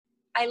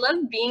I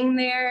love being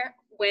there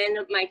when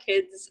my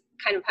kids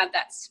kind of have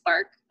that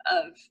spark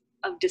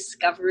of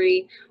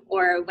discovery,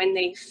 or when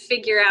they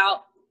figure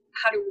out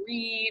how to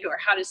read or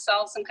how to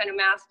solve some kind of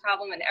math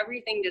problem and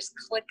everything just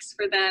clicks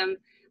for them.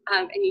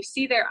 And you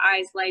see their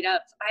eyes light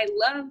up. I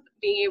love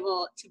being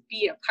able to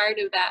be a part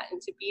of that and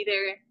to be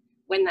there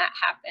when that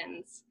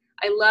happens.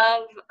 I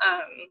love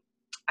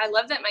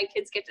that my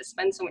kids get to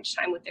spend so much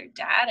time with their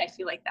dad. I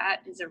feel like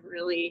that is a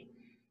really,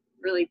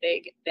 really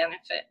big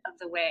benefit of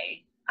the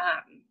way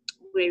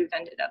we've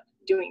ended up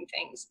doing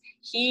things.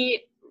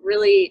 He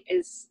really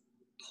is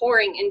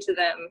pouring into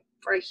them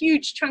for a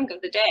huge chunk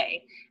of the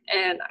day.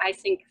 And I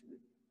think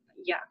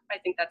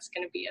that's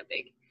going to be a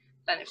big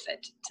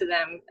benefit to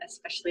them,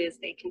 especially as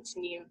they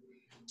continue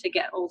to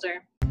get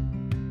older.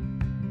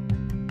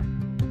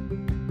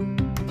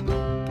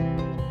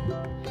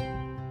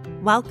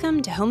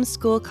 Welcome to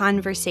Homeschool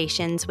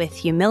Conversations with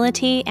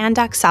Humility and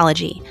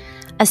Doxology,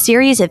 a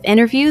series of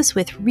interviews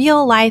with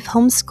real-life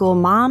homeschool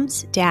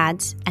moms,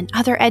 dads, and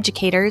other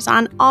educators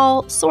on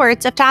all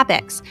sorts of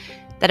topics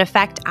that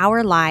affect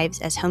our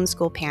lives as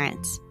homeschool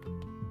parents.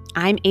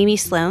 I'm Amy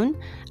Sloan,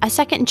 a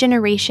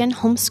second-generation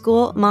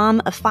homeschool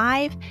mom of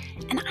 5,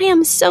 and I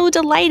am so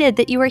delighted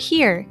that you are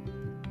here.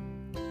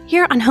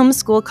 Here on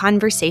Homeschool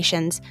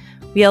Conversations,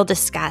 we'll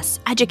discuss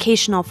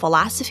educational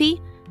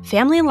philosophy,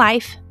 family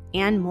life,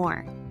 and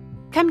more.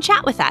 Come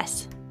chat with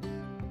us.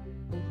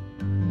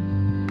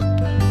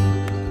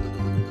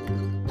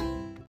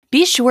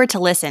 Be sure to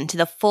listen to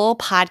the full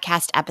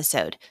podcast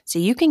episode so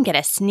you can get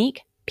a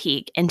sneak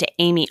peek into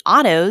Amy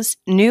Otto's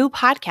new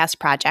podcast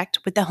project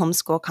with the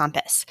Homeschool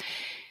Compass.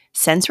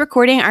 Since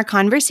recording our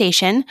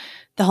conversation,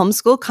 the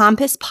Homeschool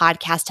Compass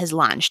podcast has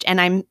launched, and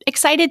I'm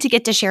excited to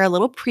get to share a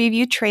little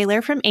preview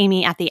trailer from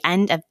Amy at the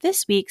end of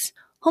this week's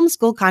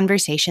Homeschool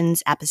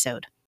Conversations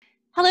episode.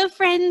 Hello,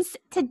 friends.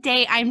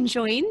 Today I'm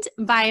joined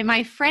by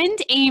my friend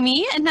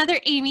Amy, another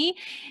Amy,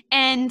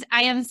 and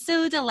I am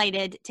so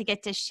delighted to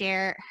get to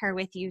share her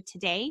with you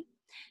today.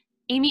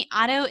 Amy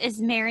Otto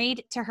is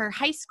married to her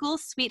high school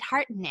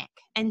sweetheart, Nick,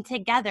 and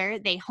together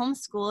they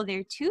homeschool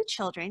their 2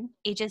 children,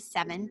 ages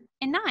 7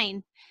 and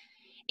 9.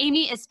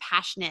 Amy is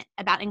passionate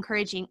about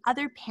encouraging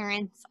other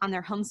parents on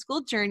their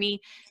homeschool journey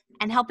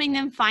and helping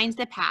them find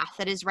the path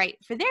that is right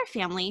for their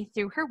family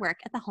through her work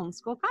at the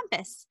Homeschool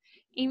Compass.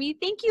 Amy,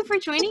 thank you for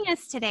joining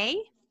us today.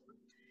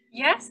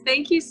 Yes,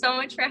 thank you so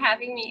much for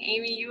having me,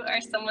 Amy. You are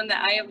someone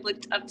that I have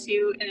looked up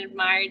to and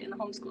admired in the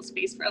homeschool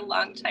space for a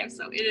long time,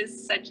 so it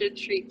is such a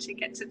treat to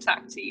get to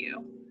talk to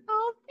you.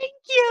 Oh, thank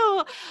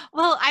you.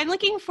 Well, I'm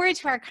looking forward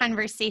to our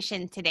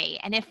conversation today.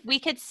 And if we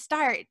could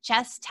start,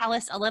 just tell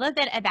us a little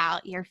bit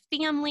about your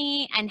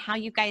family and how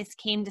you guys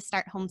came to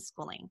start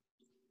homeschooling.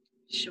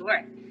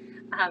 Sure.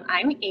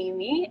 I'm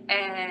Amy,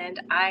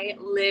 and I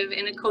live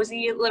in a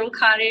cozy little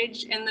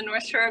cottage in the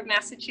North Shore of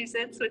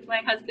Massachusetts with my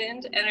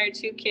husband and our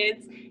 2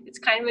 kids. It's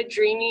kind of a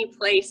dreamy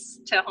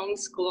place to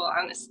homeschool,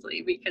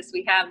 honestly, because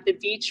we have the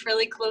beach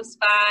really close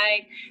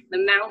by,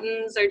 the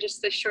mountains are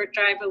just a short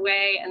drive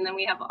away, and then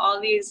we have all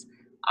these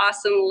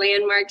awesome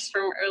landmarks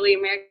from early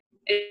America.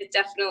 It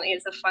definitely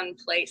is a fun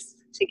place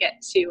to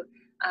get to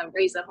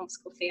raise a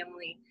homeschool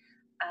family.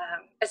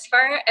 As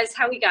far as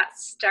how we got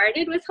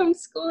started with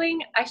homeschooling,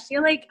 I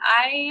feel like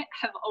I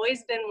have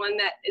always been one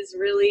that is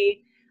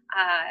really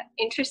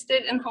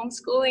interested in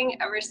homeschooling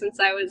ever since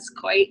I was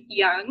quite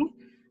young.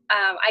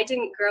 I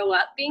didn't grow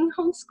up being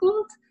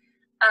homeschooled,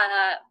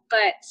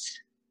 but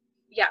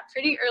yeah,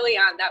 pretty early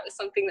on, that was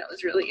something that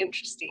was really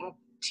interesting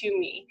to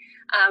me.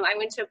 I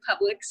went to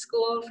public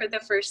school for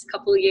the first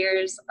couple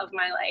years of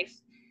my life.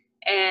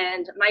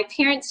 And my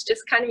parents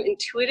just kind of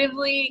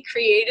intuitively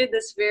created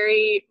this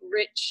very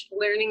rich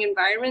learning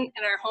environment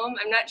in our home.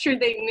 I'm not sure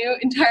they knew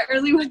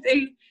entirely what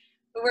they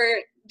were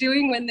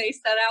doing when they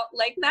set out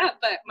like that,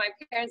 but my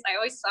parents, I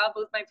always saw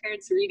both my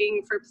parents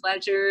reading for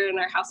pleasure, and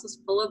our house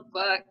was full of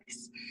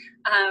books.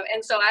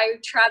 And so I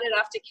trotted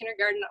off to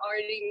kindergarten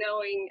already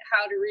knowing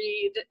how to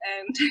read,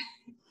 and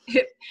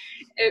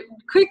it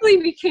quickly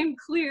became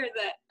clear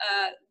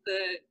that the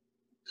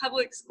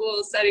public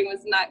school setting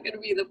was not going to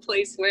be the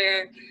place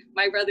where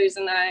my brothers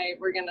and I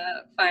were going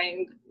to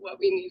find what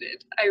we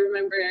needed. I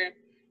remember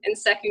in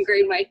 2nd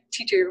grade, my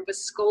teacher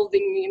was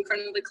scolding me in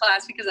front of the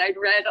class because I'd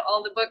read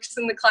all the books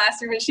in the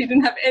classroom and she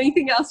didn't have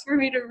anything else for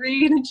me to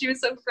read, and she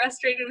was so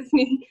frustrated with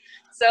me.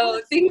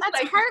 So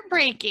that's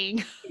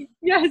heartbreaking.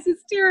 Yes,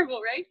 it's terrible,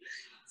 right?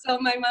 So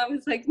my mom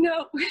was like,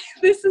 no,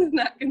 this is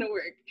not going to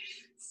work.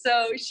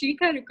 So she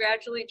kind of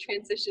gradually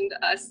transitioned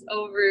us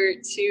over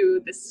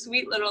to the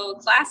sweet little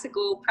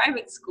classical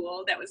private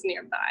school that was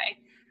nearby.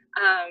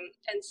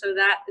 And so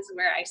that is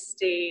where I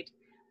stayed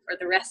for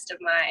the rest of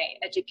my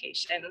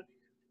education,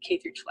 K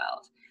through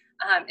 12.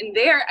 And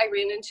there I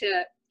ran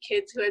into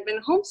kids who had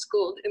been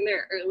homeschooled in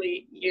their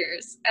early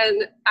years.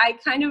 And I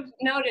kind of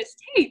noticed,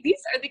 hey,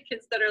 these are the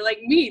kids that are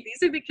like me.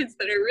 These are the kids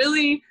that are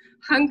really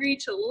hungry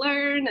to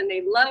learn, and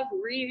they love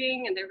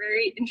reading, and they're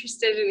very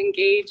interested and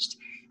engaged.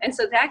 And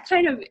so that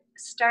kind of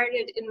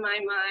started in my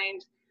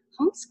mind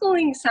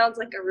homeschooling sounds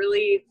like a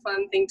really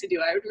fun thing to do.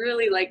 I would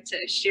really like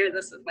to share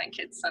this with my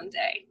kids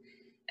someday.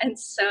 And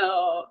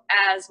so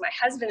as my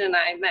husband and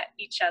I met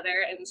each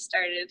other and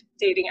started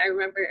dating, I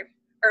remember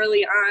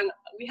early on,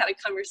 we had a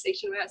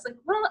conversation where I was like,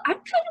 well, I'm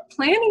kind of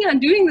planning on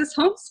doing this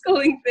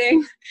homeschooling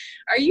thing.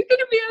 Are you going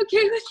to be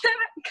okay with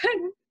that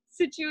kind of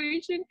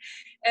situation?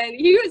 And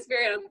he was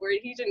very on board.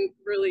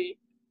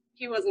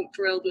 He wasn't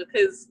thrilled with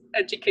his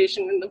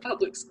education in the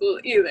public school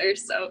either.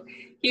 So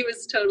he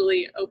was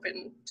totally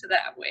open to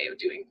that way of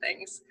doing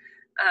things.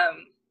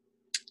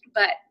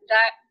 But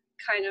that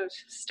kind of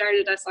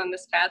started us on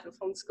this path of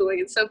homeschooling.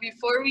 And so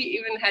before we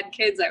even had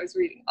kids, I was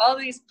reading all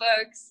these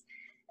books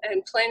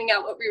and planning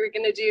out what we were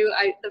going to do.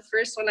 The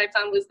first one I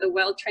found was The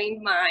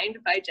Well-Trained Mind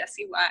by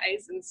Jessie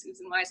Wise and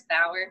Susan Wise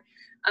Bauer.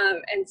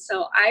 And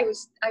so I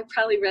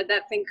probably read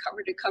that thing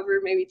cover to cover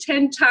maybe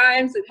 10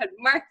 times and had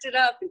marked it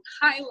up and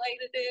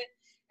highlighted it.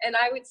 And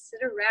I would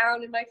sit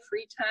around in my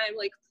free time,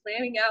 like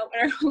planning out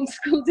what our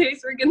homeschool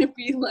days were going to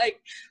be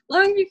like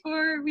long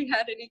before we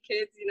had any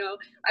kids. You know,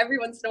 every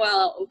once in a while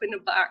I'll open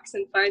a box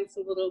and find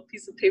some little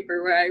piece of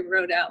paper where I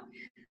wrote out,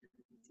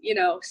 you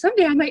know,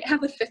 someday I might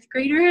have a 5th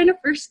grader and a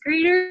 1st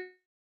grader.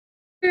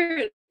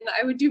 And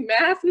I would do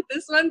math with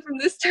this one from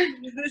this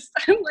time to this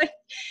time, like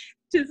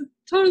just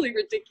totally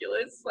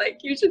ridiculous. Like,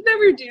 you should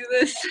never do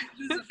this.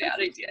 This is a bad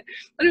idea.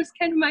 But it was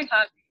kind of my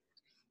hobby.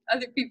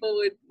 Other people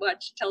would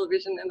watch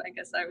television, and I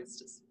guess I was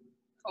just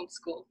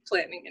homeschool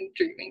planning and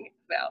dreaming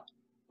about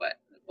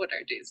what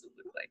our days would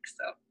look like.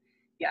 So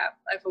yeah,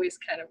 I've always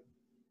kind of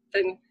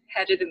been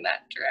headed in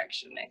that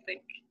direction, I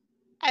think.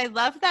 I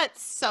love that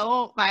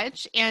so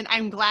much. And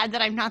I'm glad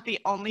that I'm not the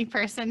only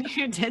person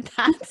who did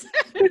that.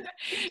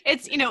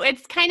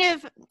 It's kind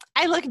of,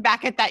 I look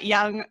back at that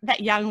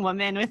young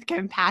woman with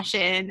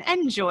compassion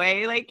and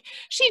joy. Like,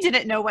 she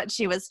didn't know what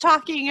she was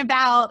talking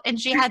about.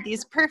 And she had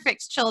these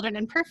perfect children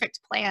and perfect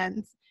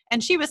plans.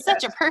 And she was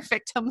such a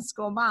perfect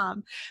homeschool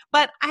mom.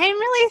 But I'm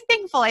really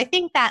thankful. I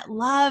think that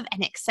love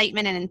and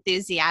excitement and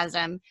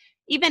enthusiasm,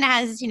 even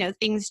as,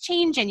 things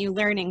change and you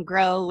learn and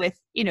grow with,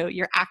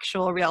 your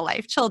actual real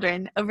life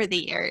children over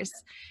the years,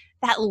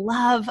 that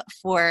love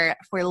for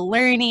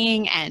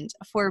learning and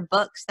for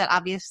books that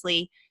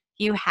obviously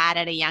you had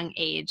at a young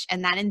age,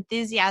 and that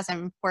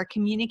enthusiasm for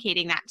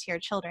communicating that to your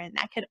children,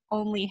 that could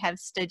only have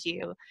stood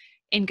you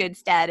in good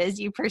stead as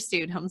you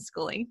pursued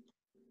homeschooling.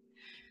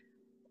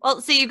 Well,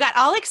 so you got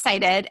all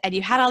excited and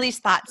you had all these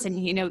thoughts, and,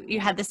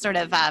 you had this sort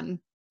of,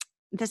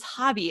 this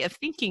hobby of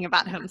thinking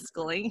about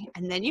homeschooling,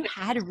 and then you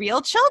had real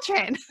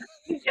children.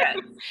 Yes.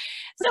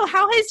 So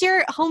how has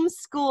your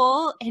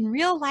homeschool in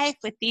real life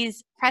with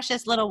these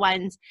precious little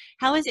ones,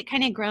 how has it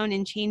kind of grown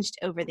and changed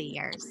over the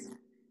years?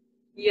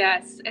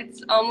 Yes,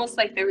 it's almost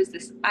like there was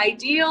this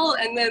ideal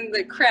and then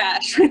the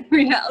crash when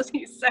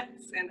reality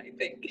sets in, I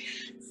think.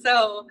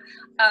 So,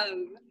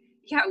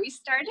 we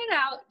started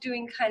out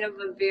doing kind of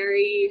a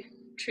very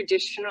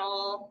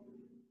traditional,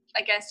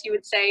 I guess you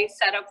would say,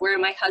 setup where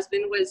my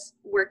husband was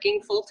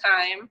working full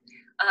time,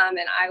 and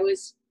I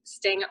was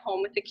staying at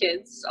home with the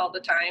kids all the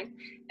time.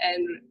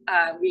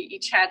 And we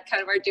each had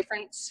kind of our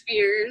different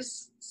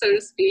spheres, so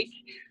to speak.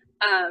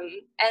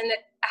 And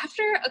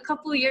after a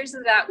couple of years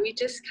of that, we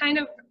just kind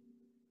of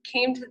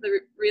came to the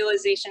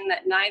realization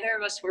that neither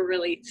of us were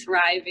really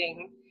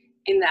thriving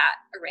in that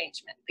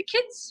arrangement. The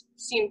kids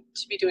seemed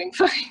to be doing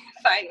fine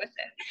with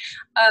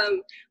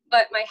it.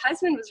 But my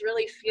husband was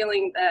really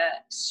feeling the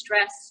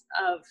stress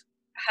of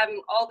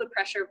having all the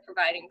pressure of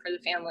providing for the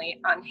family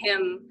on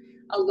him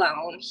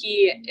alone.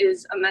 He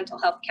is a mental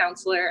health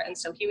counselor, and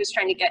so he was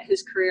trying to get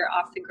his career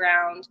off the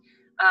ground,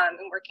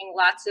 and working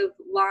lots of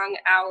long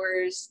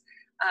hours,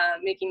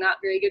 making not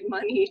very good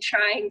money,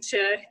 trying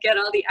to get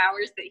all the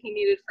hours that he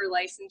needed for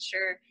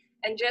licensure,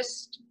 and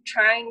just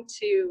trying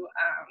to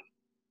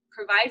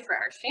provide for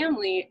our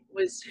family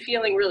was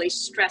feeling really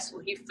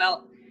stressful. He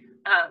felt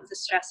the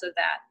stress of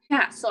that.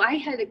 Yeah, so I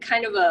had a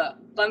kind of a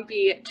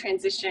bumpy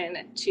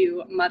transition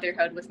to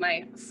motherhood. With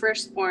my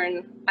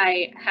firstborn,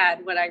 I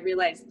had what I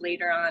realized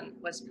later on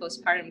was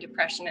postpartum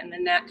depression, and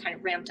then that kind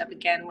of ramped up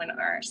again when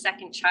our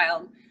second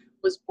child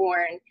was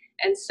born.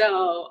 And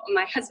so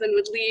my husband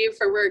would leave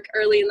for work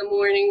early in the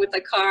morning with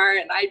a car,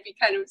 and I'd be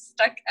kind of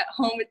stuck at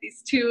home with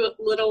these two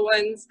little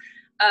ones,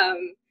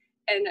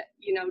 and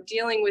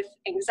dealing with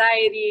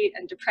anxiety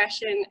and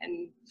depression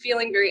and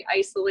feeling very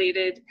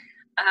isolated.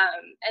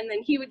 And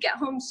then he would get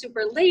home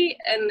super late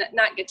and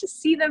not get to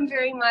see them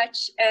very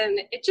much. And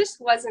it just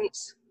wasn't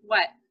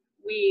what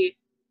we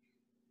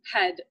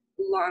had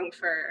longed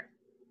for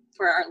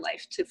our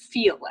life to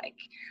feel like.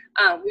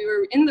 We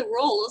were in the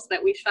roles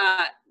that we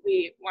thought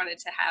we wanted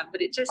to have,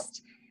 but it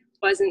just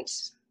wasn't,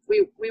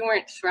 we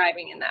weren't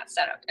thriving in that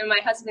setup. And my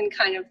husband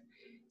kind of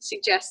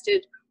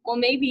suggested, well,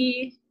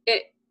 maybe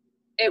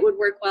it would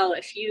work well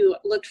if you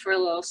looked for a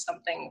little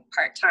something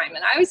part-time.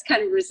 And I was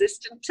kind of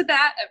resistant to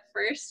that at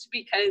first,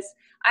 because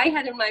I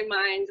had in my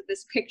mind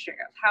this picture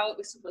of how it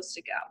was supposed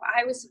to go.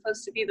 I was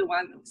supposed to be the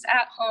one that was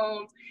at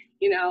home,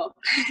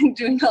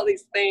 doing all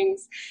these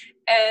things.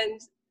 And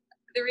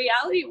the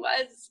reality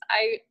was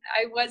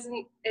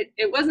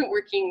it wasn't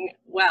working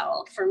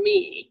well for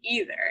me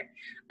either.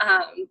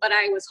 But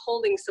I was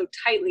holding so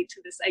tightly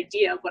to this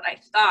idea of what I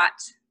thought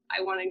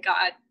I wanted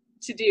God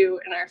to do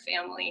in our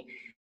family.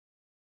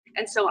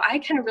 And so I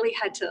kind of really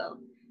had to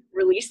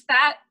release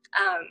that.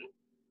 And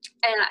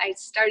I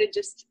started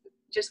just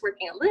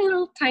working a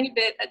little tiny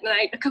bit at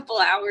night, a couple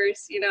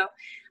hours,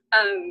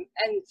 and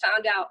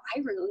found out I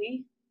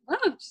really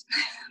loved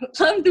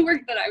the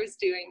work that I was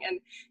doing. And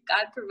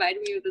God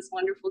provided me with this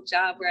wonderful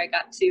job where I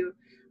got to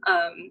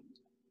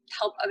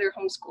help other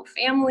homeschool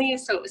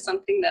families. So it was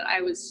something that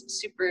I was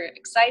super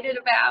excited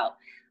about,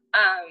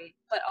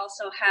 but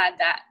also had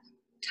that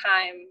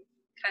time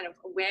kind of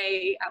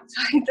away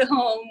outside the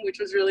home, which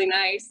was really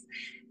nice.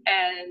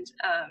 And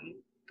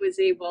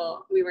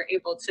we were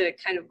able to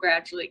kind of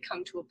gradually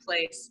come to a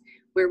place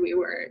where we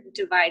were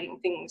dividing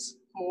things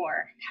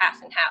more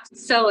half and half.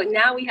 So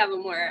now we have a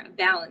more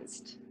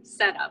balanced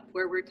setup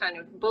where we're kind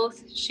of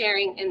both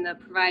sharing in the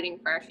providing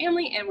for our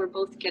family, and we're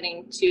both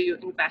getting to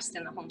invest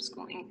in the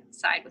homeschooling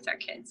side with our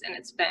kids. And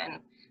it's been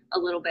a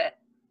little bit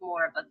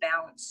more of a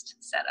balanced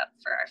setup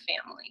for our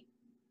family.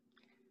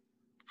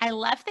 I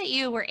love that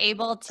you were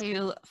able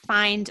to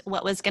find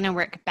what was going to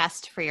work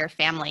best for your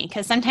family,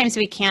 because sometimes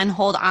we can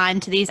hold on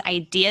to these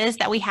ideas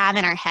that we have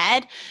in our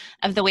head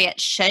of the way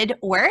it should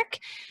work.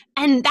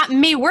 And that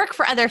may work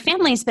for other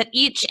families, but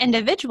each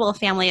individual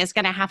family is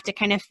going to have to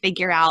kind of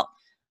figure out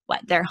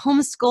what their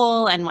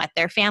homeschool and what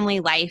their family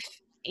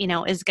life,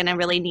 is going to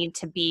really need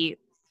to be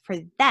for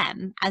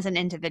them as an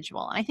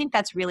individual. And I think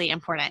that's really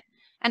important.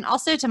 And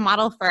also to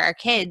model for our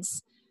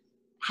kids,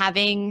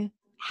 having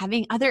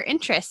other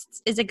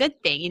interests is a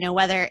good thing,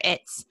 whether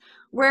it's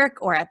work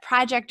or a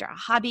project or a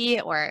hobby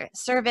or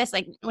service,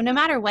 like no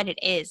matter what it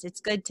is,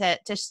 it's good to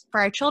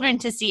for our children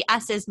to see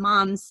us as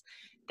moms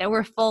that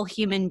we're full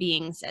human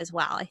beings as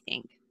well, I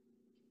think.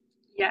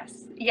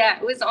 Yes. Yeah.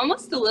 It was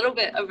almost a little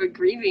bit of a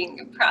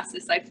grieving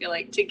process, I feel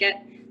like, to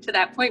get to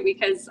that point,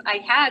 because I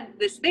had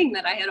this thing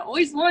that I had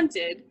always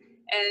wanted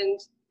and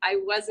I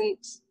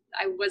wasn't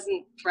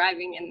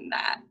thriving in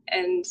that.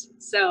 And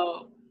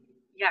so,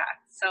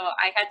 so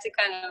I had to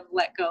kind of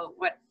let go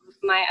what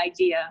my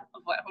idea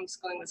of what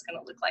homeschooling was going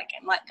to look like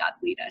and let God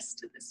lead us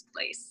to this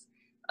place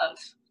of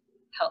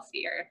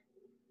healthier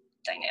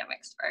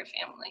dynamics for our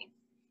family.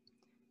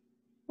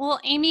 Well,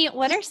 Amy,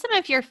 what are some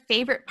of your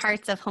favorite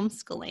parts of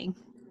homeschooling?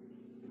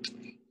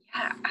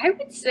 Yeah, I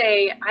would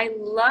say I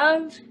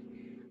love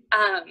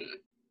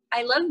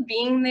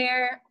being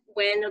there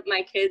when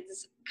my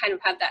kids kind of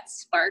have that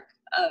spark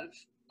of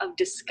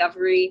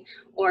discovery,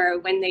 or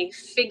when they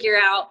figure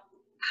out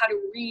how to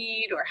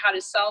read or how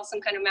to solve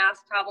some kind of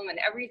math problem and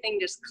everything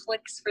just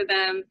clicks for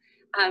them,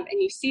 and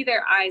you see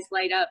their eyes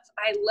light up.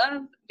 I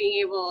love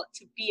being able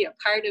to be a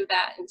part of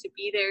that and to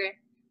be there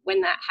when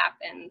that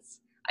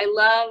happens. I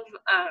love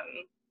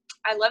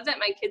that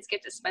my kids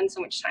get to spend so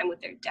much time with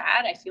their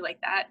dad. I feel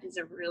like that is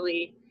a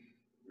really,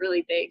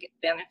 really big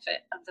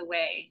benefit of the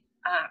way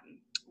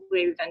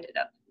we've ended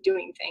up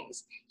doing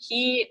things.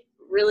 He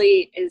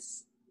really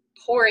is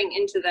pouring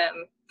into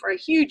them for a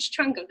huge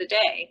chunk of the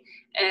day.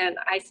 And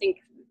I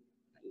think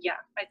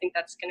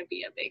that's going to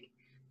be a big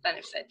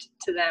benefit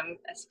to them,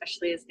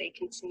 especially as they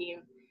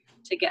continue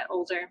to get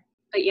older.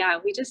 But yeah,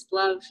 we just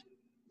love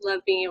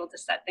being able to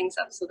set things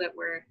up so that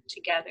we're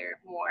together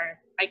more.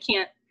 I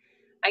can't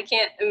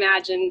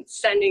imagine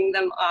sending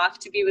them off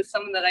to be with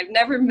someone that I've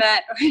never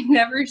met or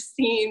never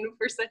seen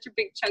for such a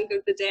big chunk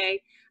of the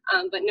day.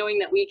 But knowing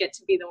that we get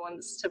to be the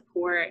ones to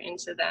pour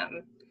into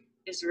them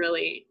is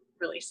really,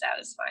 really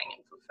satisfying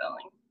and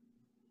fulfilling.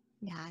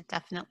 Yeah,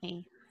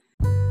 definitely.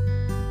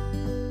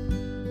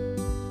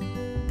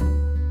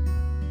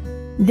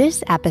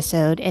 This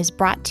episode is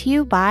brought to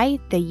you by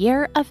The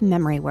Year of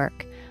Memory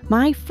Work,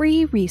 my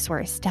free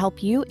resource to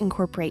help you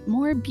incorporate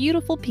more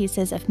beautiful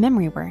pieces of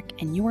memory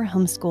work in your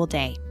homeschool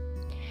day.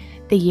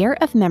 The Year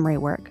of Memory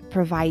Work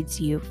provides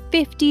you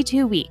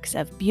 52 weeks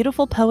of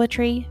beautiful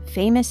poetry,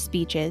 famous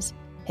speeches,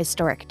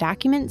 historic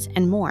documents,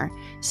 and more,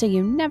 so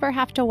you never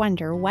have to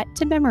wonder what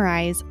to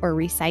memorize or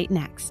recite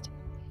next.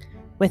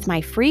 With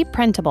my free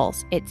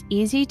printables, it's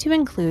easy to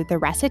include the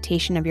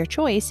recitation of your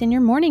choice in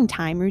your morning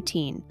time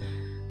routine.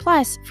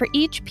 Plus, for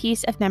each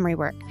piece of memory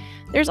work,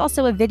 there's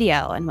also a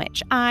video in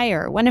which I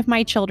or one of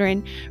my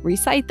children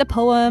recite the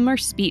poem or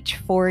speech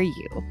for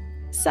you.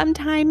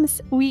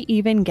 Sometimes we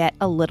even get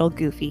a little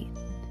goofy.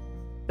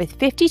 With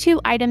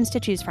 52 items to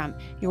choose from,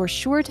 you're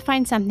sure to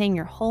find something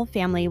your whole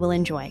family will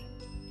enjoy.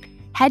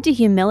 Head to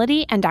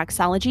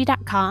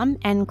humilityanddoxology.com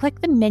and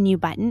click the menu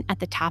button at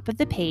the top of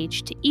the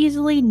page to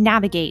easily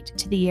navigate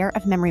to the Year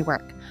of Memory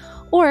Work.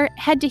 Or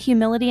head to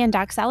Humility and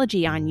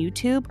Doxology on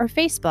YouTube or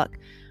Facebook,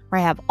 where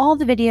I have all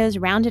the videos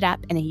rounded up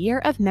in a Year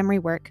of Memory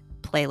Work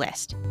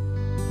playlist.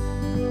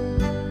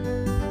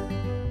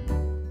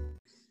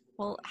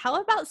 Well, how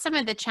about some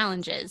of the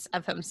challenges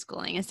of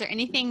homeschooling? Is there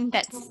anything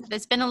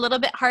that's been a little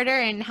bit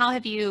harder, and how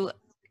have you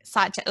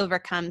sought to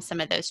overcome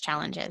some of those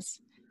challenges?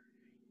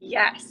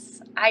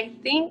 Yes, I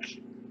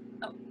think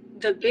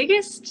the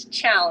biggest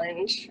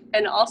challenge,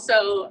 and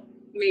also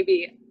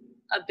maybe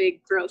a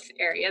big growth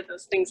area,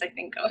 those things I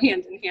think go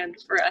hand in hand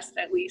for us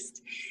at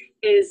least,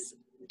 is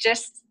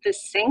just the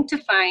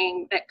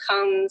sanctifying that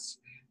comes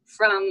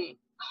from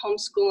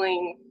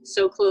homeschooling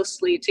so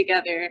closely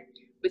together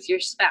with your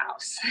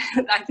spouse.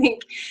 I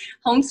think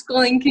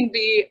homeschooling can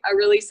be a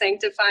really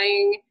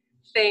sanctifying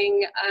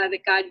thing that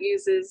God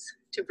uses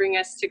to bring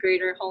us to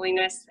greater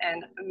holiness,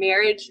 and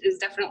marriage is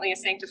definitely a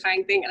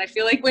sanctifying thing. And I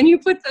feel like when you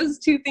put those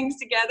two things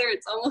together,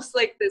 it's almost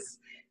like this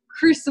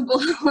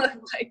crucible of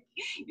like,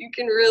 you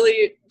can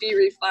really be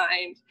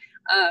refined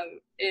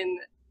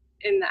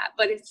in that,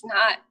 but it's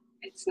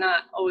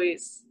not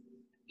always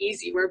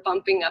easy. We're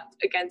bumping up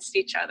against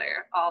each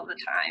other all the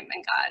time,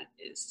 and God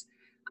is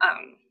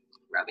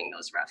rubbing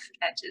those rough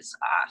edges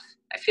off.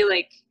 I feel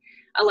like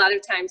a lot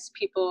of times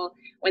people,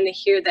 when they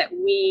hear that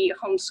we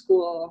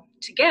homeschool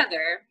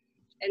together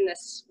in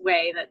this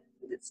way, that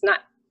it's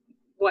not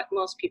what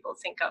most people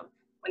think of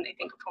when they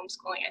think of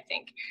homeschooling, I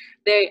think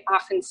they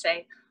often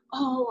say,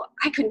 oh,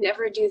 I could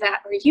never do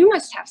that, or you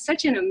must have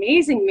such an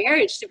amazing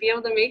marriage to be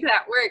able to make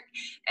that work.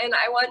 And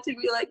I want to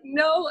be like,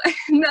 no,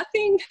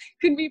 nothing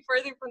could be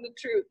further from the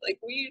truth. Like,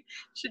 we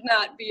should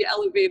not be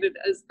elevated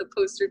as the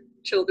poster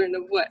children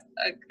of what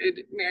a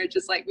good marriage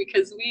is like,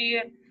 because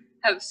we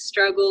have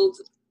struggled,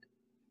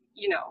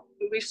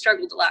 we've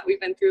struggled a lot.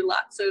 We've been through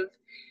lots of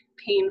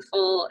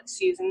painful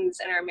seasons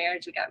in our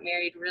marriage. We got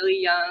married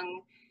really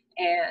young,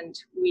 and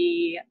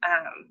we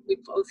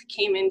both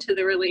came into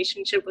the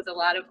relationship with a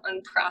lot of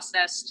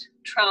unprocessed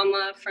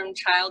trauma from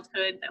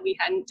childhood that we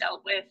hadn't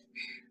dealt with.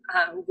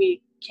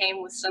 We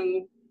came with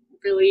some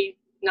really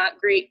not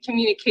great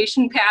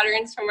communication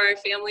patterns from our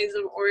families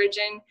of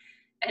origin.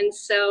 And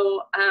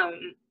so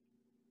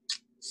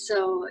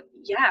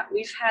yeah,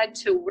 we've had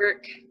to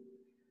work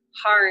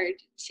hard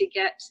to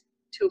get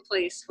to a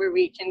place where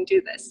we can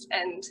do this.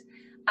 And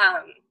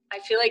I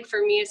feel like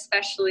for me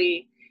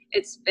especially,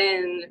 it's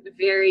been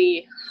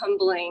very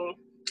humbling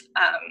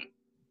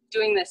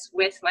doing this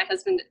with my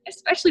husband,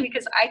 especially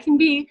because I can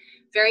be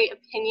very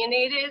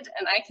opinionated,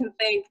 and I can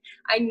think,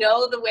 I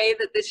know the way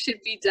that this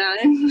should be done,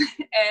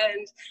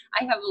 and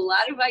I have a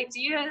lot of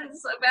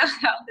ideas about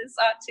how this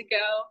ought to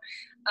go.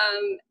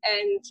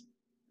 And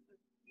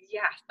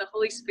yeah, the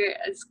Holy Spirit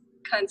is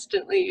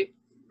constantly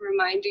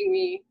reminding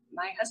me,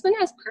 my husband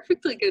has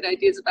perfectly good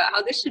ideas about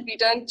how this should be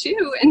done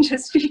too. And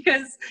just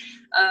because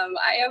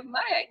I have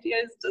my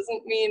ideas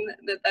doesn't mean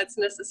that that's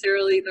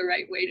necessarily the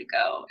right way to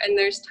go. And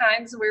there's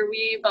times where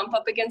we bump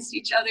up against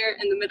each other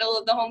in the middle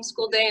of the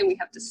homeschool day, and we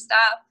have to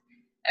stop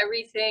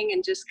everything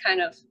and just kind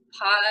of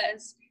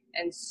pause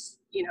and,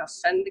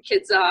 send the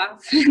kids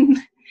off and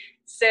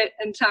sit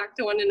and talk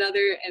to one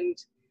another and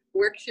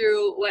work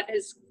through what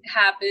has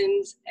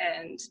happened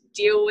and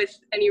deal with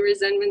any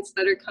resentments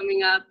that are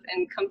coming up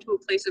and come to a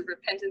place of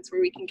repentance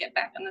where we can get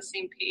back on the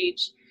same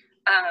page.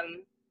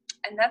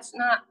 And that's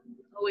not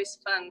always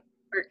fun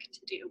work to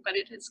do, but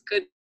it is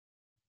good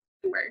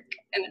work,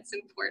 and it's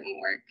important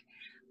work.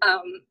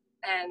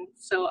 And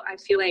so I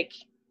feel like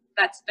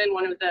that's been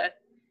one of the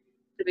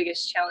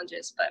biggest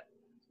challenges, but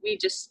we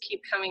just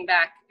keep coming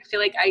back. I feel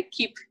like I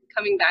keep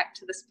coming back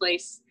to this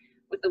place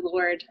with the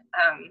Lord,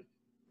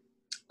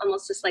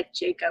 almost just like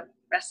Jacob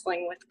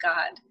wrestling with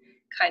God,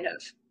 kind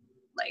of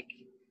like,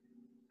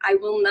 I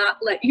will not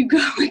let you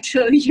go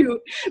until you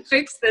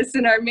fix this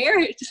in our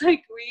marriage.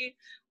 Like,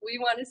 we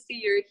want to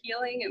see your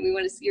healing, and we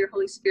want to see your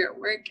Holy Spirit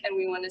work, and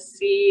we want to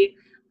see,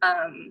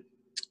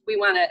 we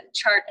want to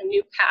chart a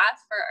new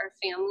path for our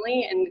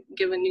family and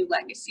give a new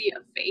legacy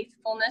of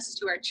faithfulness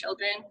to our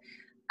children.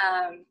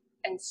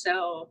 And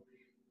so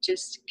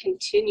just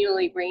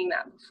continually bringing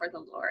that before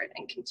the Lord,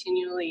 and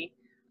continually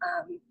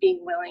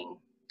being willing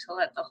to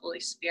let the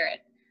Holy Spirit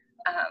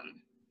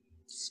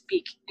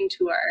speak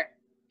into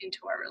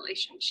our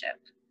relationship.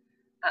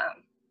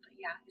 But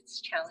yeah, it's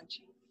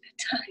challenging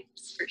at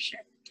times, for sure.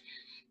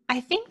 I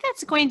think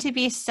that's going to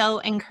be so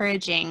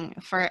encouraging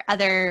for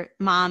other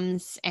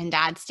moms and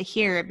dads to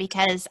hear,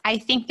 because I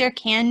think there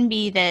can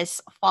be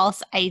this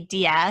false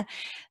idea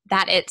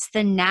that it's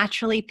the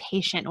naturally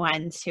patient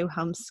ones who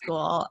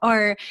homeschool,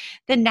 or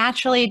the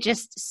naturally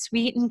just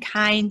sweet and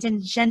kind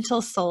and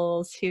gentle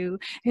souls who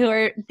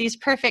are these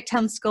perfect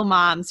homeschool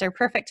moms or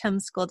perfect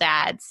homeschool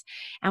dads.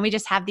 And we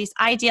just have these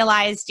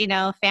idealized,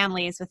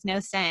 families with no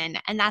sin.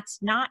 And that's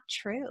not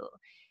true.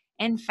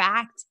 In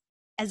fact,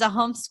 as a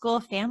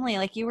homeschool family,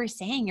 like you were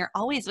saying, you're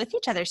always with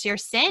each other. So your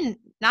sin,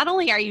 not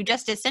only are you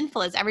just as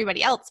sinful as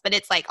everybody else, but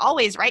it's like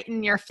always right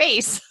in your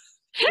face.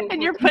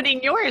 And you're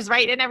putting yours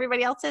right in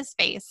everybody else's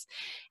face.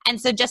 And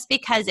so just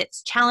because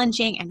it's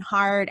challenging and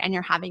hard, and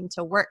you're having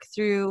to work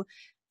through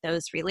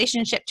those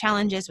relationship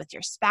challenges with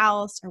your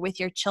spouse or with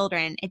your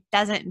children, it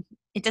doesn't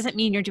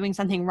mean you're doing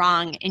something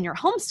wrong in your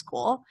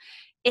homeschool.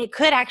 It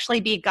could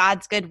actually be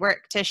God's good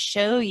work to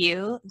show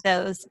you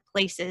those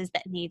places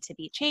that need to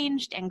be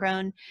changed and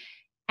grown.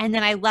 And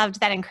then I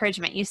loved that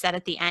encouragement you said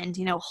at the end,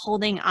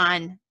 holding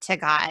on to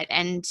God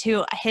and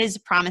to his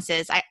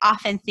promises. I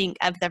often think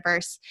of the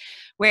verse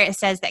where it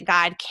says that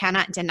God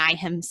cannot deny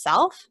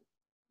himself.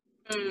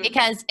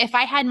 Because if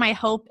I had my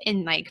hope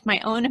in like my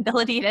own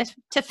ability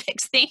to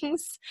fix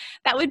things,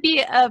 that would be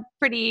a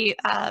pretty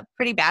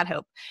bad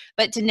hope.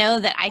 But to know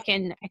that I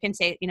can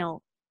say, you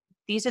know,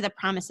 these are the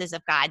promises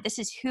of God. This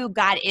is who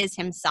God is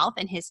himself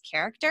and his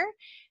character.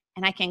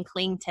 And I can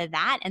cling to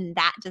that, and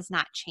that does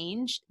not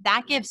change.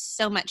 That gives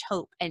so much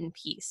hope and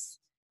peace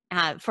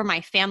for my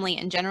family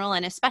in general,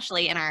 and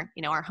especially in our,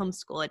 you know, our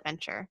homeschool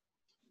adventure.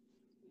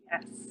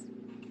 Yes.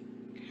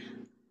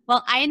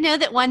 Well, I know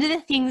that one of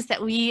the things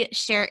that we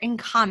share in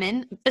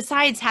common,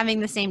 besides having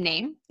the same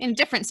name in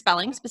different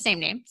spellings, but same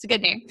name, it's a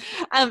good name,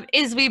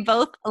 is we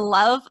both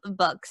love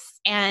books.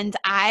 And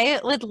I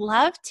would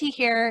love to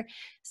hear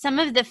some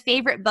of the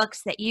favorite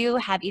books that you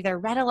have either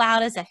read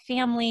aloud as a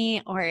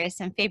family or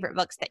some favorite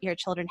books that your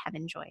children have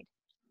enjoyed.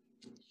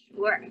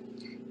 Sure.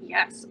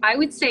 Yes. I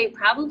would say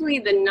probably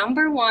the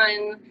number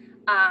one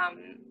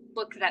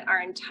book that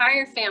our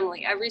entire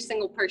family, every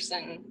single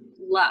person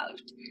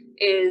loved,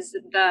 is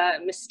the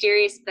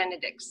Mysterious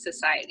Benedict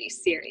Society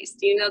series.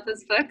 Do you know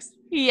those books?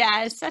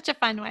 Yeah, it's such a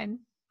fun one.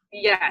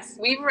 Yes.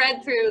 We've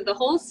read through the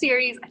whole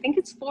series. I think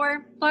it's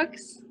 4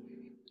 books.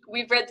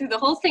 We've read through the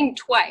whole thing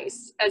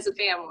twice as a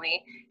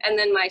family. And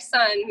then my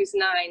son, who's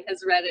 9,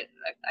 has read it,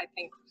 I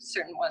think,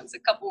 certain ones a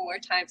couple more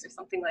times or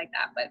something like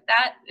that. But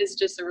that is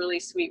just a really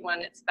sweet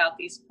one. It's about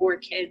these 4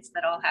 kids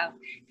that all have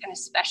kind of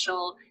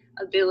special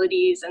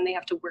abilities, and they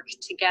have to work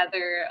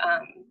together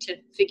to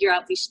figure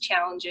out these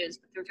challenges.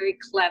 But they're very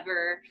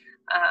clever.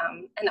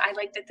 And I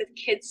like that the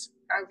kids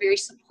are very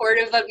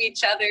supportive of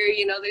each other.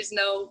 You know, there's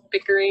no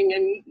bickering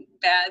and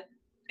bad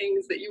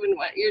things that you wouldn't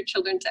want your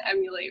children to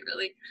emulate,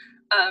 really.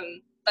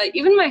 But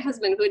even my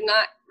husband, who would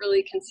not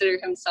really consider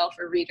himself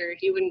a reader,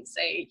 he wouldn't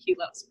say he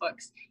loves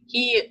books.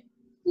 He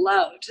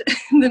loved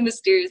the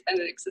Mysterious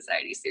Benedict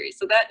Society series.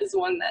 So that is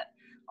one that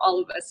all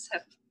of us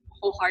have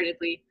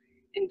wholeheartedly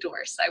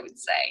endorsed, I would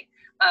say.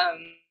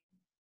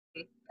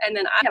 And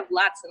then I have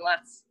lots and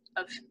lots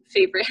of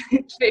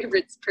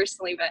favorites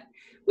personally, but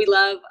we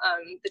love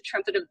The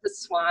Trumpet of the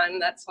Swan.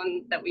 That's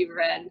one that we've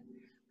read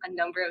a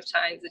number of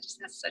times. It just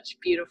has such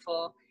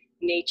beautiful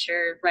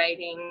nature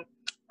writing.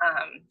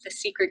 The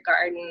Secret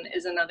Garden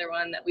is another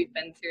one that we've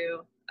been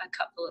through a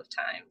couple of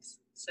times.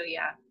 So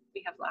yeah,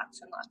 we have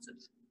lots and lots of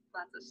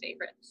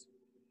favorites.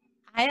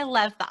 I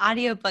love the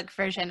audiobook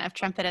version of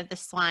Trumpet of the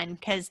Swan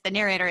because the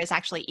narrator is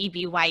actually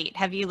E.B. White.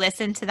 Have you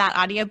listened to that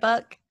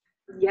audiobook?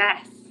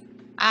 Yes.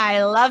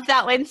 I love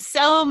that one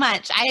so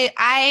much.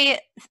 I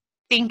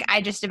think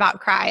I just about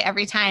cry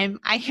every time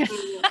I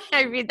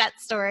read that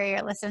story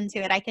or listen to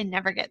it. I can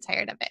never get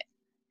tired of it.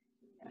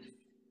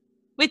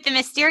 With the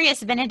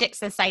Mysterious Benedict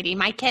Society,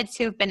 my kids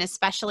who have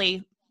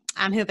especially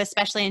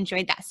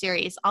enjoyed that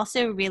series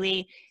also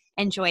really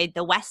enjoyed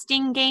the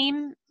Westing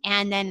game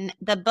and then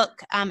the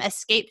book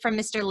Escape from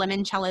Mr.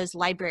 Limoncello's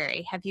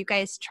Library. Have you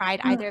guys tried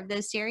either of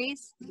those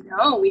series?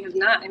 No, we have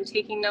not. I'm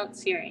taking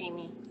notes here,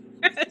 Amy.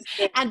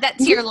 Add that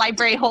to your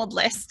library hold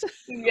list.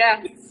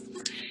 Yes.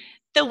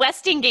 The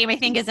Westing game, I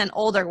think, is an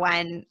older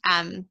one,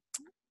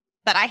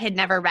 but I had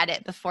never read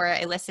it before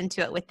I listened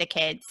to it with the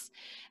kids.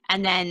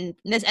 And then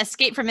this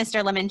Escape from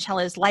Mr.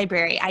 Limoncello's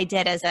Library, I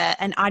did as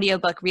an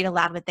audiobook read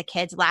aloud with the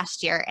kids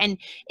last year. And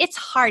it's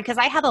hard because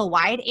I have a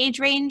wide age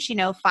range,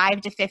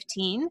 5 to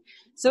 15.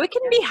 So it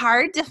can be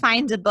hard to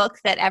find a book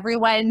that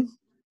everyone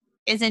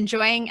is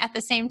enjoying at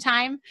the same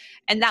time.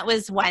 And that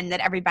was one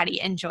that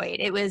everybody enjoyed.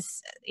 It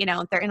was,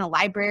 they're in a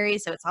library,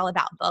 so it's all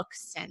about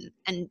books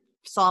and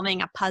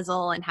solving a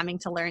puzzle and having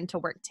to learn to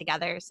work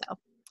together. So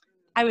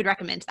I would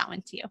recommend that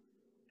one to you.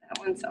 That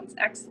one sounds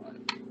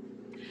excellent.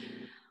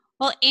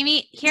 Well,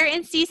 Amy, here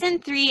in season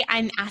 3,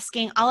 I'm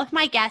asking all of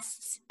my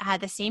guests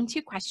the same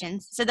 2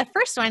 questions. So the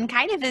first one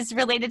kind of is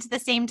related to the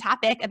same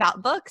topic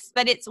about books,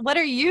 but it's, what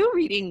are you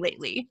reading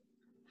lately?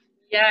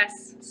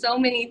 Yes, so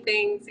many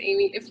things,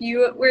 Amy. If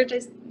you were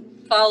to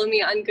follow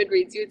me on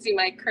Goodreads, you would see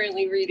my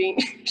currently reading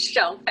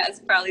shelf has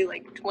probably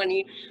like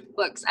 20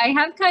 books. I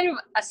have kind of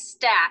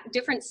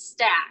different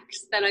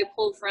stacks that I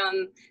pull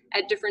from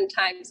at different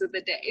times of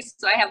the day.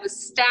 So I have a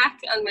stack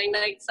on my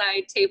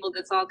nightside table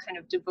that's all kind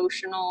of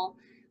devotional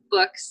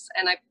books,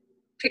 and I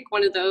pick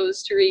one of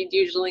those to read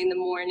usually in the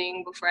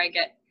morning before I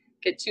get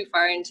too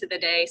far into the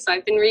day. So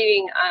I've been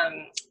reading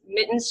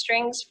Mitten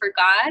Strings for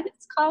God,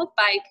 it's called,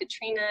 by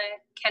Katrina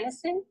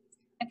Kennison,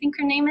 I think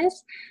her name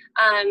is.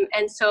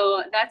 And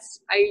so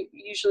I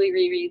usually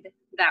reread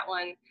that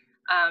one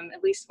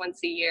at least once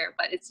a year,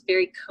 but it's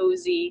very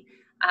cozy,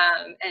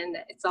 and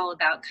it's all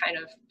about kind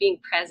of being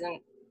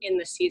present in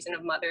the season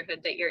of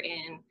motherhood that you're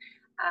in,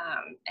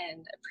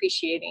 and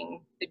appreciating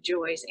the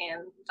joys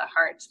and the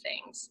hard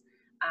things.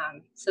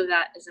 So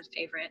that is a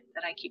favorite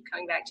that I keep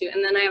coming back to.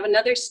 And then I have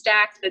another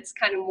stack that's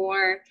kind of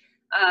more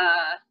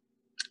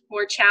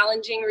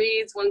challenging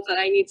reads, ones that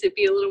I need to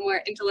be a little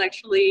more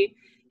intellectually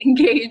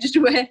engaged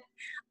with,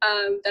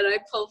 that I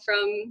pull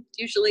from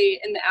usually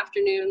in the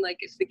afternoon. Like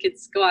if the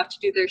kids go off to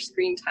do their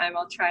screen time,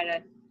 I'll try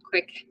to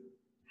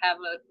have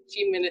a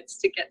few minutes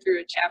to get through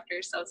a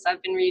chapter. So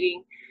I've been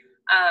reading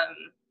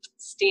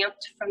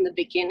Stamped from the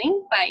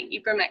Beginning by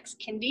Ibram X.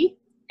 Kendi.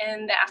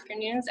 in the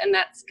afternoons, and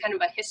that's kind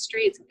of a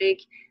history. It's a big,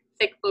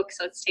 thick book,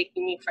 so it's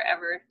taking me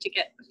forever to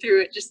get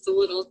through it, just a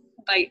little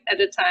bite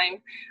at a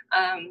time.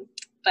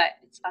 But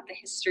it's about the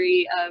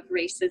history of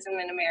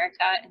racism in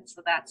America, and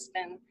so that's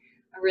been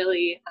a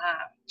really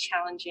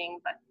challenging,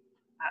 but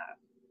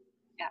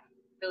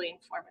really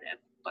informative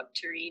book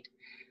to read.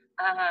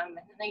 And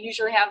then I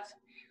usually have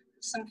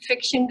some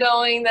fiction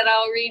going that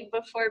I'll read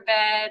before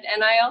bed,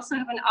 and I also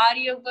have an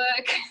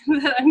audiobook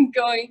that I'm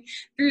going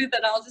through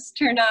that I'll just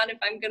turn on if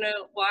I'm gonna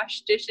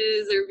wash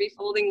dishes or be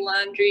folding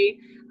laundry.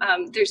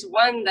 There's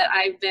one that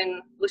I've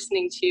been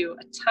listening to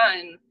a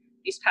ton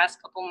these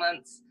past couple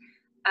months.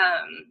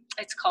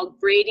 It's called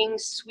Braiding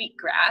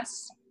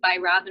Sweetgrass by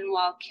Robin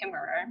Wall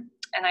Kimmerer.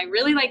 And I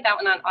really like that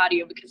one on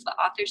audio because the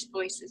author's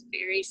voice is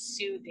very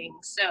soothing.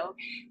 So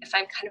if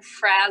I'm kind of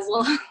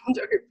frazzled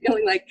or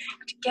feeling like I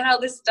have to get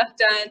all this stuff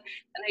done,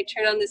 and I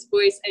turn on this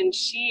voice, and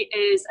she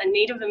is a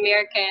Native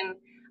American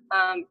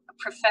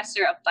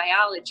professor of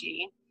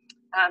biology.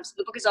 So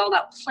the book is all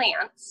about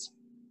plants.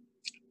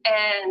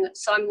 And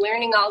so I'm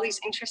learning all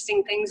these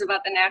interesting things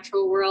about the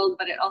natural world,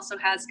 but it also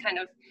has kind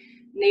of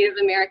Native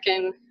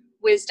American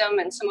wisdom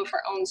and some of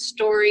her own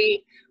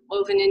story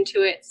woven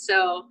into it.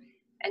 So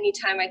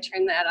anytime I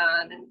turn that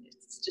on, and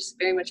it's just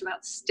very much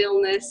about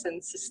stillness and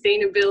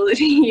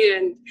sustainability,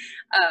 and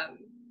I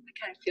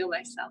kind of feel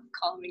myself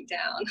calming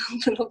down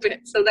a little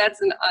bit. So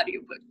that's an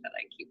audiobook that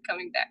I keep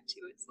coming back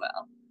to as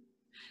well.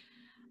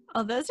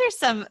 Oh, those are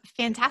some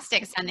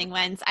fantastic sounding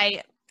ones.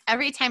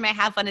 Every time I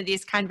have one of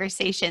these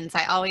conversations,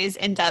 I always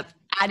end up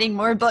adding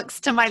more books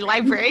to my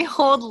library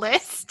hold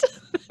list.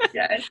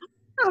 Yes.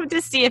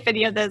 To see if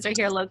any of those are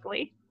here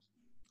locally.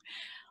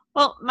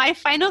 Well, my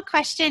final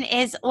question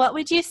is, what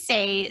would you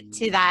say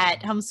to that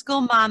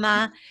homeschool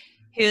mama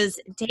whose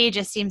day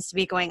just seems to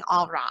be going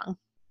all wrong?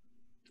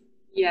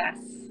 Yes.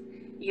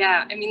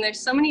 Yeah. I mean, there's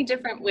so many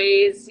different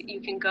ways you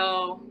can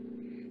go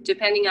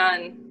depending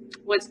on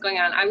what's going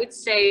on. I would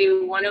say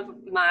one of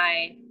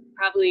my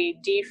probably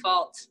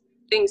default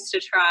things to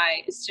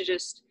try is to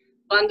just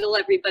bundle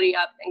everybody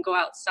up and go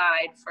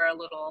outside for a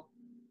little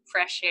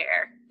fresh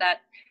air.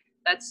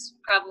 That's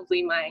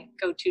probably my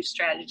go-to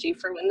strategy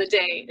for when the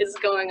day is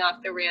going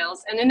off the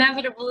rails. And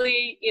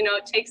inevitably,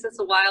 it takes us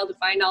a while to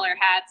find all our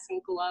hats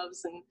and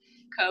gloves and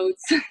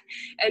coats,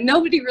 and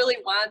nobody really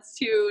wants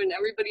to, and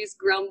everybody's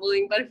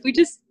grumbling. But if we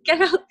just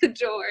get out the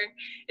door,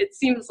 it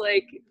seems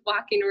like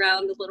walking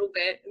around a little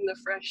bit in the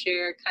fresh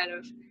air kind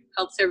of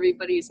helps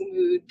everybody's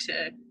mood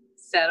to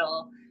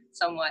settle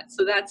somewhat.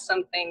 So that's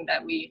something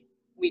that we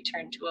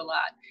turn to a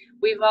lot.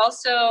 We've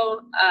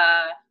also,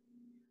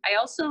 I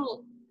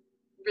also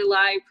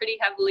rely pretty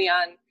heavily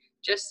on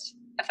just,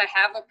 if I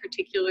have a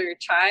particular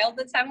child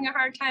that's having a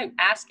hard time,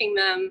 asking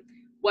them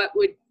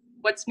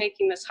what's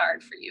making this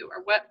hard for you,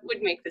 or what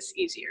would make this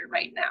easier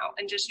right now,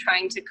 and just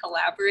trying to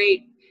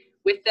collaborate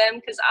with them,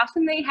 because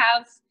often they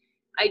have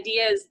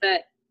ideas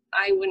that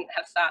I wouldn't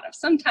have thought of.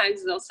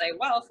 Sometimes they'll say,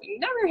 well, if we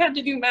never had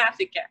to do math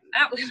again,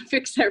 that would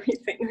fix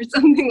everything, or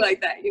something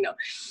like that,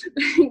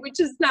 which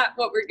is not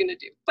what we're going to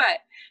do. But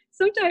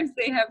sometimes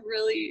they have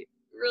really,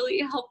 really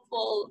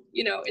helpful,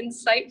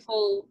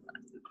 insightful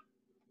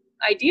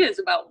ideas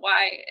about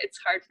why it's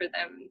hard for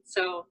them.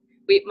 So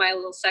my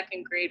little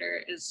second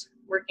grader is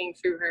working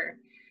through her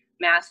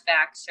math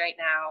facts right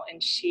now,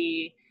 and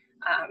she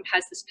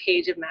has this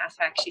page of math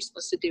facts she's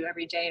supposed to do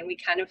every day. And we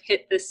kind of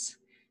hit this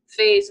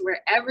phase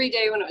where every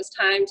day when it was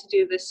time to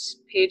do this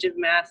page of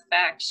math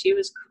facts, she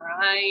was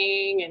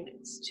crying, and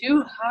it's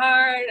too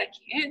hard, I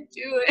can't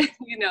do it,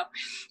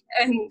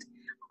 and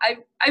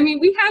I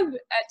mean, we have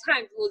at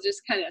times, we'll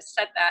just kind of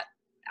set that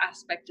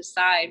aspect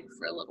aside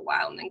for a little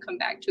while and then come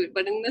back to it.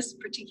 But in this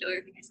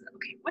particular thing, I said,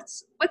 okay,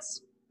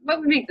 what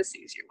would make this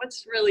easier?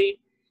 What's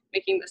really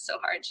making this so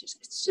hard? She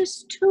said, it's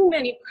just too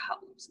many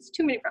problems. It's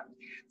too many problems.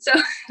 So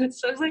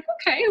I was like,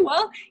 okay,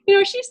 well,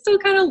 she's still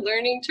kind of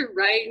learning to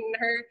write, and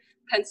her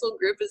pencil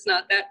grip is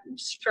not that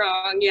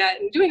strong yet.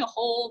 And doing a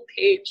whole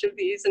page of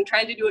these and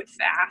trying to do it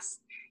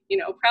fast,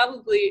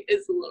 probably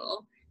is a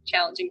little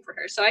challenging for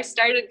her. So I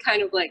started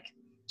kind of like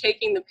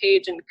taking the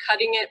page and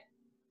cutting it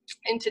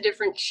into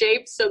different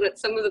shapes so that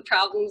some of the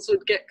problems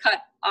would get cut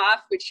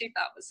off, which she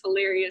thought was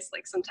hilarious.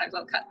 Like sometimes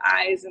I'll cut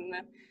eyes in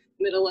the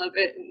middle of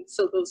it, and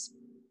so those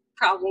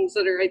problems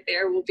that are right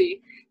there will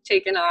be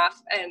taken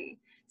off. And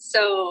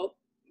so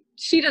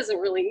she doesn't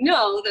really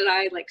know that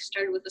I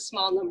started with a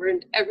small number,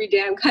 and every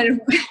day I'm kind of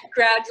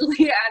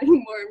gradually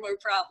adding more and more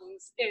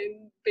problems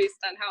in based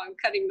on how I'm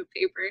cutting the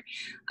paper.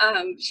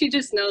 She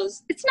just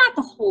knows it's not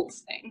the whole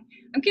thing.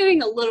 I'm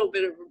getting a little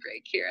bit of a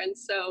break here, and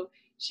so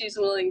she's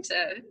willing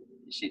to,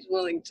 she's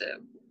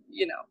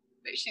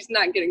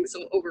not getting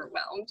so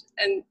overwhelmed.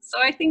 And so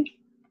I think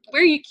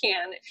where you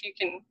can, if you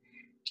can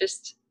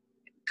just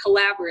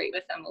collaborate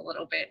with them a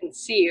little bit and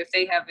see if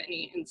they have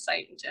any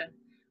insight into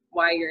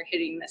why you're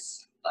hitting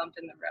this bump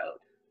in the road,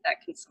 that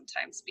can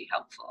sometimes be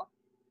helpful.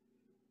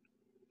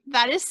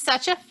 That is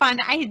such a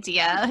fun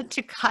idea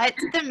to cut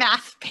the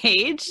math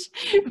page,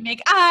 make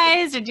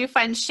eyes or do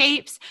fun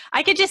shapes.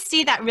 I could just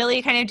see that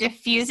really kind of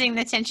diffusing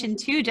the tension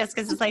too, just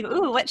because it's like,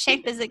 ooh, what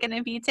shape is it going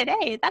to be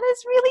today? That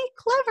is really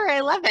clever.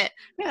 I love it.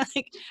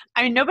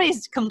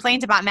 Nobody's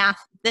complained about math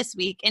this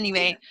week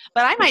anyway,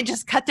 but I might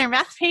just cut their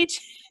math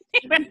page.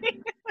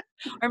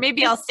 Or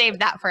maybe I'll save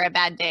that for a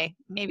bad day.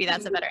 Maybe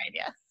that's a better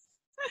idea.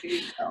 There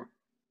you go.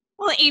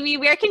 Well, Amy,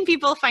 where can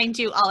people find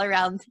you all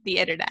around the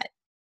internet?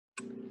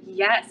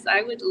 Yes,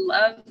 I would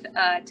love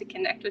to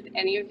connect with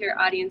any of your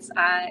audience.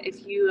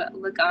 If you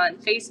look on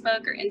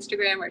Facebook or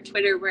Instagram or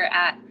Twitter, we're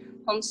at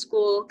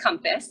Homeschool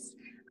Compass.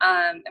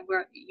 And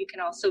you can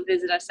also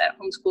visit us at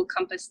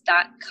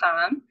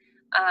homeschoolcompass.com.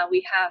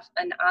 We have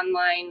an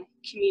online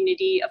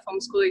community of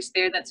homeschoolers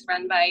there that's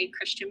run by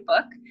Christian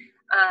Book.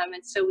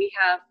 And so we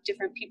have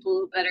different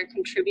people that are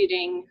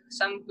contributing,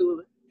 some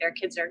who their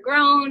kids are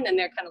grown and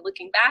they're kind of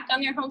looking back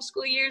on their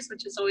homeschool years,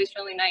 which is always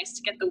really nice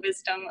to get the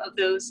wisdom of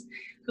those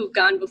who've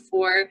gone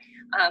before,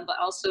 but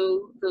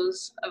also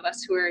those of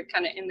us who are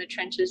kind of in the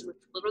trenches with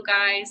little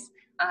guys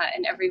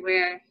and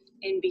everywhere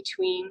in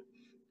between.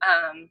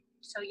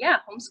 So yeah,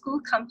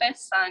 Homeschool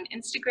Compass on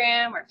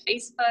Instagram or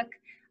Facebook.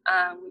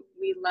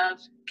 We love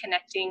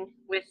connecting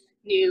with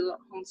new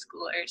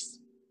homeschoolers.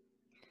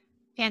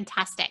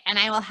 Fantastic. And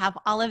I will have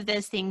all of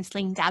those things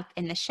linked up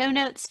in the show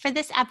notes for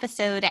this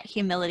episode at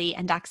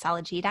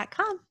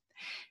humilityanddoxology.com.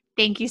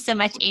 Thank you so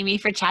much, Amy,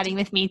 for chatting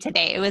with me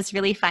today. It was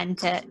really fun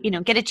to,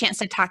 get a chance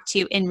to talk to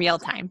you in real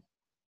time.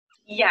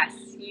 Yes,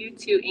 you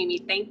too, Amy.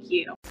 Thank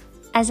you.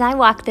 As I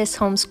walk this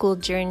homeschool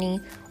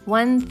journey,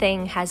 one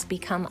thing has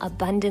become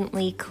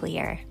abundantly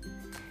clear.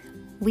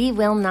 We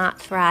will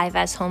not thrive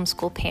as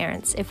homeschool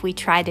parents if we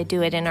try to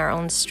do it in our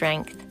own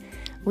strength.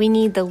 We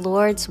need the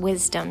Lord's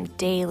wisdom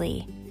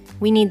daily.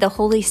 We need the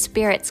Holy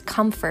Spirit's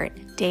comfort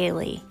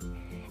daily.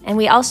 And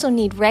we also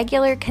need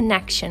regular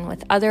connection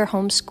with other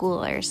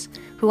homeschoolers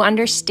who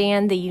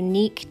understand the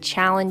unique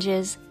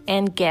challenges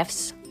and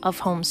gifts of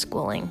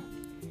homeschooling.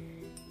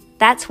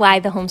 That's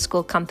why the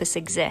Homeschool Compass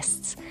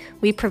exists.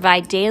 We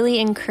provide daily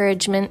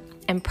encouragement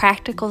and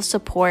practical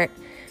support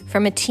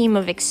from a team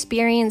of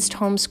experienced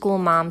homeschool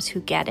moms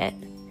who get it.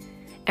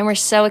 And we're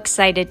so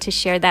excited to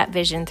share that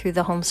vision through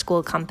the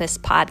Homeschool Compass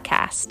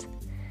podcast.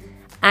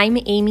 I'm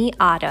Amy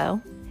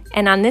Otto.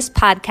 And on this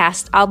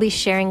podcast, I'll be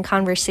sharing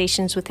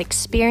conversations with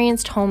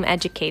experienced home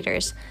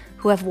educators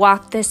who have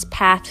walked this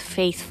path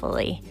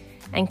faithfully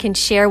and can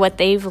share what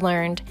they've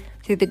learned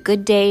through the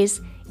good days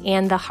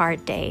and the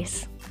hard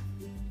days.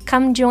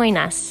 Come join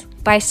us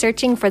by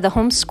searching for the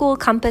Homeschool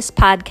Compass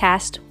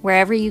podcast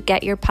wherever you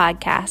get your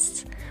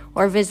podcasts,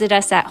 or visit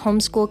us at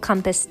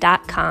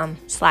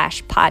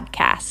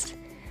homeschoolcompass.com/podcast.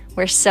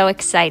 We're so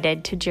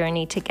excited to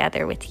journey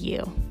together with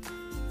you.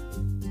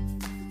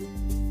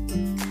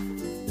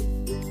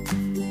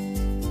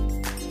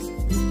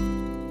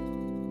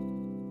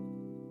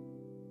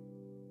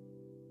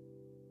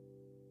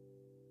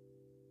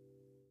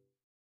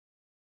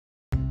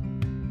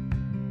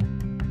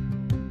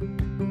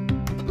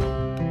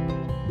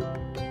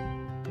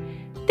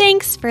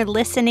 Thanks for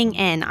listening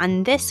in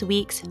on this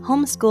week's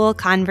Homeschool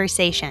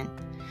Conversation.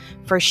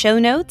 For show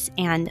notes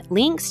and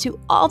links to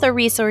all the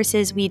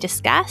resources we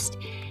discussed,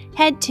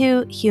 head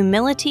to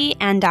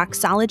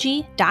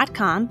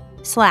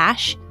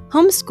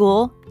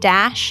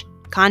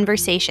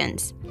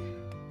humilityanddoxology.com/homeschool-conversations.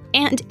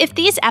 And if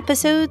these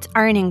episodes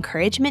are an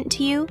encouragement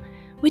to you,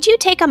 would you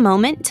take a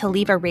moment to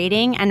leave a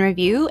rating and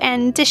review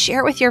and to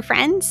share with your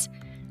friends?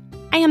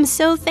 I am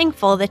so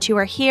thankful that you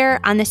are here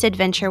on this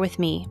adventure with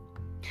me.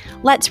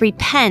 Let's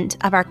repent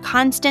of our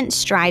constant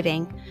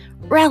striving,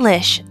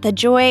 relish the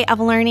joy of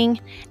learning,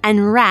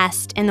 and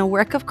rest in the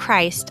work of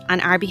Christ on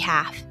our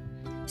behalf.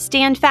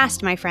 Stand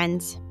fast, my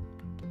friends.